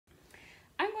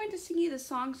to sing you the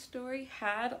song story,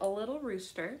 Had a Little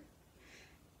Rooster.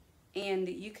 And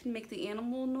you can make the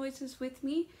animal noises with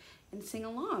me and sing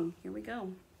along. Here we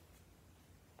go.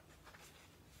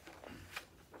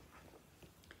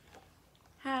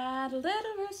 Had a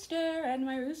little rooster, and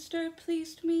my rooster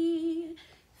pleased me.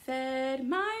 Fed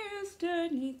my rooster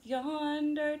 'neath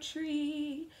yonder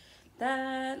tree.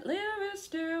 That little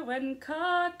rooster went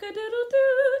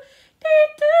cock-a-doodle-doo,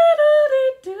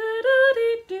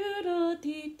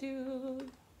 dee-doodle-dee-doodle-dee-doodle-dee-doo.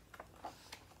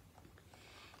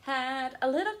 Had a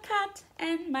little cat,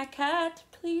 and my cat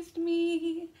pleased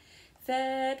me.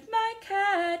 Fed my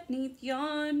cat 'neath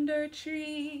yonder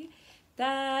tree.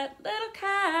 That little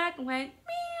cat went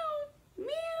meow,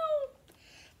 meow.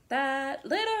 That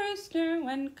little rooster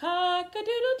went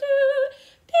cock-a-doodle-doo,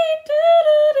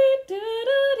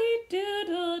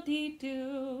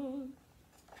 dee-doodle-dee-doodle-dee-doodle-dee-doo.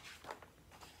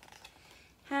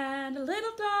 Had a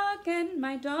little dog, and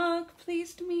my dog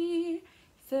pleased me.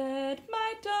 Fed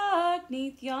my dog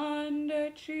 'neath yonder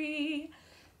tree.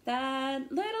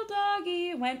 That little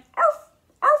doggy went arf,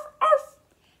 arf, arf.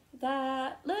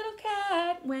 That little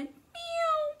cat went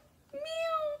meow,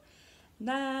 meow.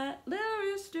 That little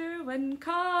rooster went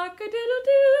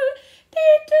cock-a-doodle-doo,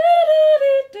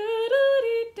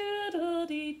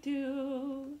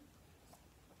 dee-doodle-dee-doodle-dee-doodle-dee-doo.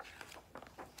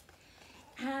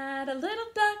 Had a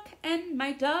little duck, and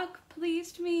my duck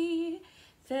pleased me.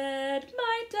 Fed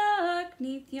my duck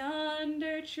 'neath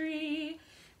yonder tree.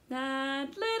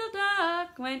 That little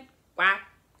duck went quack,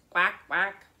 quack,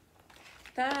 quack.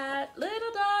 That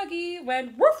little doggy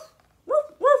went woof,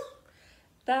 woof, woof.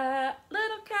 That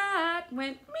little cat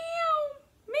went meow,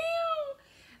 meow.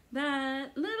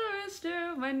 That little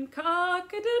rooster went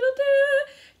cock-a-doodle-doo,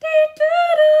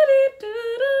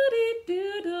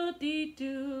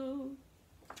 dee-doodle-dee-doodle-dee-doodle-dee-doo.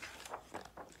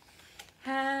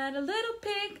 Had a little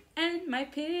pig, and my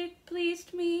pig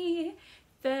pleased me.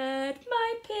 Fed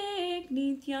my pig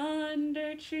 'neath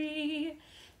yonder tree.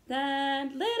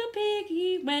 That little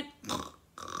piggy went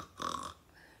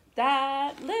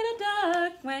that little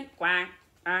duck went quack,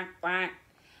 quack, quack.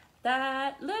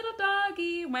 That little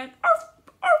doggy went arf,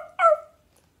 arf, arf.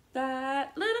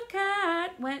 That little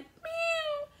cat went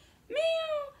meow,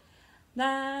 meow.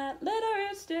 That little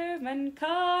rooster went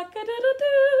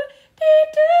cock-a-doodle-doo,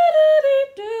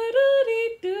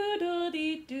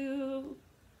 dee-doodle-dee-doodle-dee-doodle-dee-doo.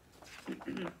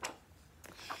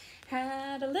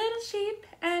 Had a little sheep,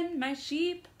 and my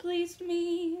sheep pleased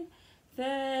me.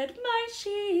 Fed my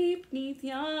sheep 'neath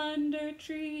yonder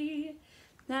tree.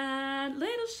 That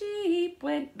little sheep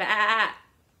went bat,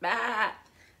 bat.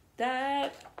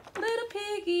 That little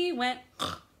piggy went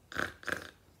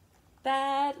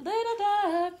that little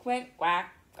duck went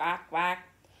quack, quack, quack.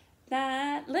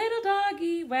 That little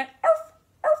doggy went arf,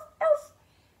 arf, arf.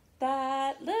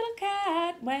 That little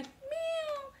cat went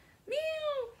meow,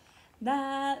 meow.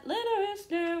 That little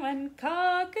rooster went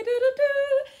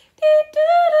cock-a-doodle-doo,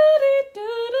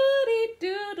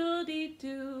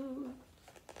 dee-doodle-dee-doodle-dee-doodle-dee-doo.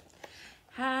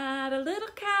 Had a little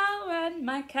cow, and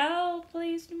my cow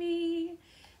pleased me.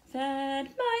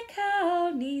 Fed my cow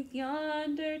 'neath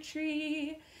yonder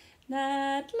tree.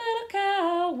 That little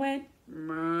cow went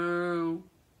moo,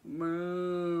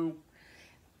 moo.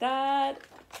 That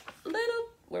little,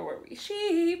 where were we?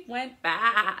 Sheep went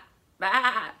bat,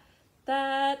 bat.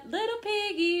 That little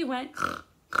piggy went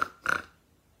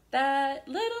that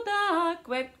little duck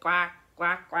went quack,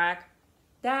 quack, quack.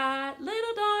 That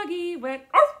little doggy went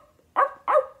arf, arf,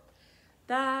 arf.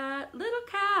 That little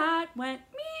cat went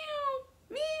meow,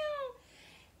 meow.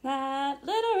 That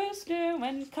little rooster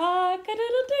went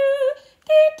cock-a-doodle-doo,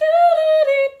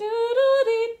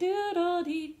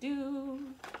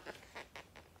 dee-doodle-dee-doodle-dee-doodle-dee-doo.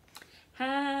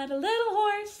 Had a little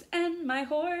horse, and my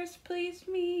horse pleased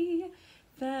me.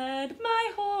 Fed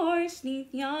my horse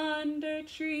 'neath yonder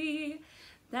tree.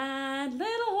 That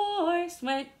little horse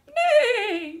went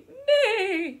neigh,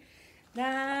 neigh.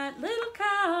 That little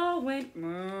cow went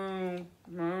moo,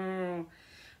 moo.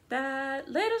 That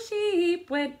little sheep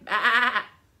went baa,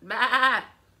 baa.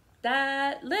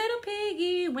 That little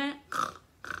piggy went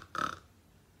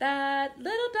that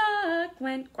little duck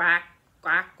went quack,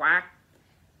 quack, quack.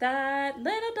 That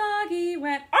little doggy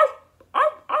went arf,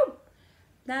 arf, arf.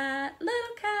 That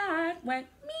little cat went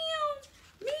meow,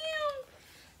 meow.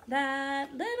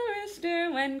 That little rooster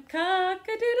went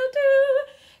cock-a-doodle-doo,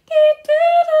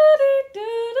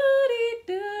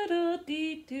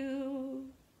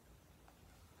 dee-doodle-dee-doodle-dee-doodle-dee-doo.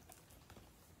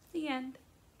 The end.